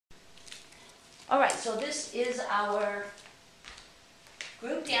All right, so this is our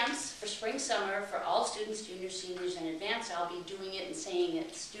group dance for spring summer for all students, juniors, seniors, and advanced. I'll be doing it and saying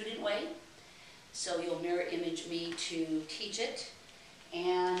it student way. So you'll mirror image me to teach it.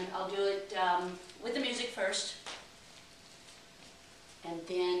 And I'll do it with the music first. And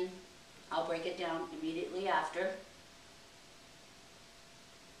then I'll break it down immediately after.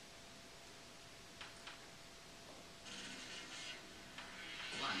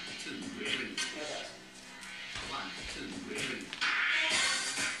 One, two, three. Here it goes. One, two, three.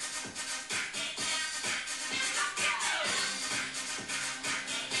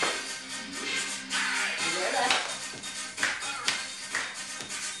 There, left.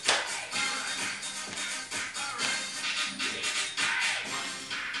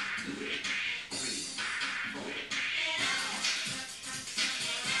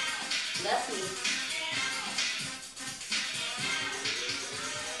 Left knee.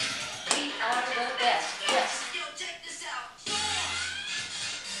 We are the best. Yes.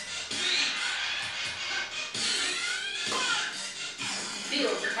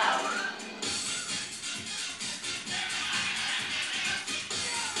 Feel the power.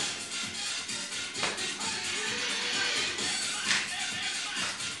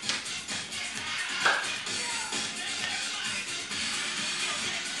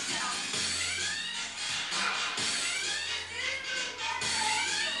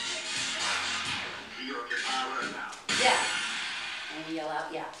 Yeah. And we yell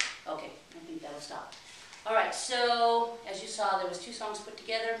out, yeah. Okay, I think that'll stop. All right, so as you saw, there was 2 songs put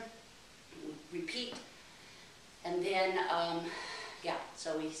together. Repeat. And then, yeah,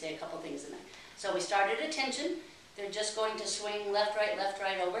 so we say a couple things in there. So we started attention. They're just going to swing left,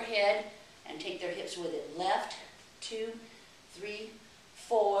 right overhead and take their hips with it. Left, 2, 3,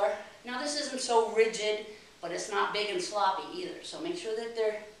 4. Now this isn't so rigid, but it's not big and sloppy either. So make sure that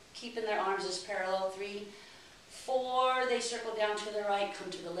they're keeping their arms as parallel. 3, 4, they circle down to the right, come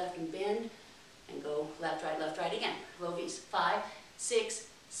to the left and bend, and go left, right again. Low V's. 5, 6,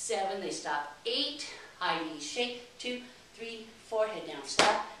 7, they stop. 8, high V, shake. 2, 3, 4, head down,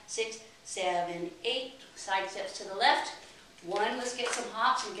 stop. 6, 7, 8, side steps to the left. 1, let's get some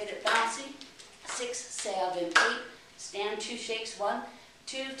hops and get it bouncy. 6, 7, 8, stand 2 shakes. 1,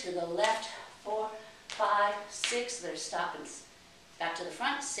 2, to the left. 4, 5, 6, they're stopping. Back to the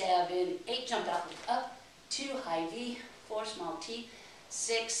front. 7, 8, jump out, lift up. 2, high V, 4, small T.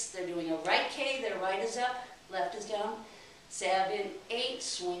 6, they're doing a right K, their right is up, left is down. 7, 8,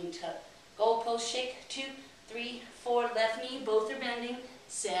 swing to goalpost shake. 2, 3, 4, left knee, both are bending.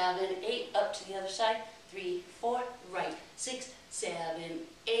 7, 8, up to the other side. 3, 4, right. 6, 7,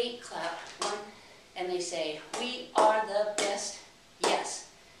 8, clap. 1, and they say, we are the best. Yes.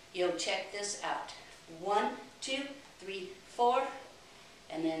 Yo, check this out. 1, 2, 3, 4.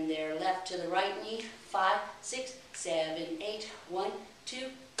 And then they're left to the right knee. 5, 6, 7, 8. 1, 2,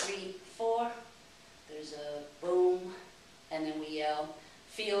 3, 4. There's a boom. And then we yell,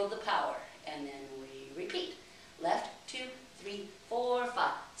 feel the power. And then we repeat. Left, 2, 3, 4,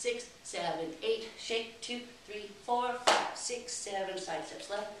 5, 6, 7, 8. Shake. 2, 3, 4, 5, 6, 7. Side steps.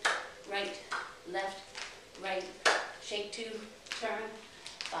 Left, right. Shake. 2, turn.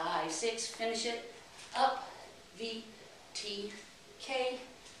 5, 6. Finish it. Up. V, T, K.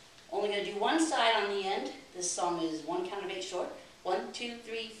 Only going to do one side on the end. This song is 1 count of 8 short. 1, 2,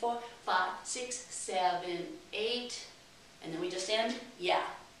 3, 4, 5, 6, 7, 8. And then we just end. Yeah.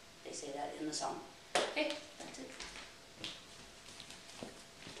 They say that in the song. Okay, that's it.